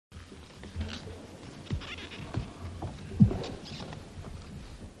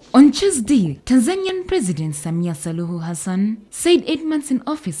On Tuesday, Tanzanian President Samia Suluhu Hassan said 8 months in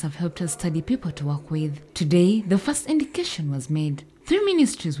office have helped us study people to work with. Today, the first indication was made. 3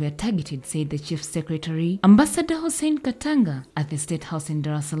 ministries were targeted, said the Chief Secretary, Ambassador Hussein Katanga, at the State House in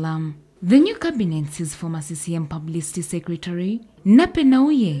Dar es Salaam. The new cabinet sees former CCM Publicity Secretary Nape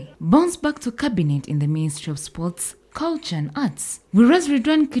Nnauye bounce back to cabinet in the Ministry of Sports, Culture and Arts, whereas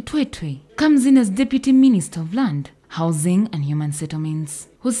Ridwan Kitwetwe comes in as Deputy Minister of Land, Housing and Human Settlements.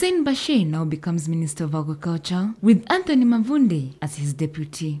 Hussein Bashir now becomes Minister of Agriculture, with Anthony Mavunde as his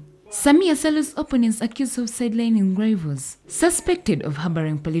deputy. Samia Suluhu's opponents accused of sidelining rivals, suspected of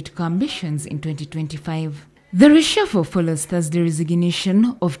harboring political ambitions in 2025. The reshuffle follows Thursday's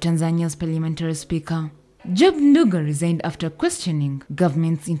resignation of Tanzania's parliamentary speaker. Job Nduga resigned after questioning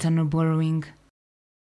government's internal borrowing.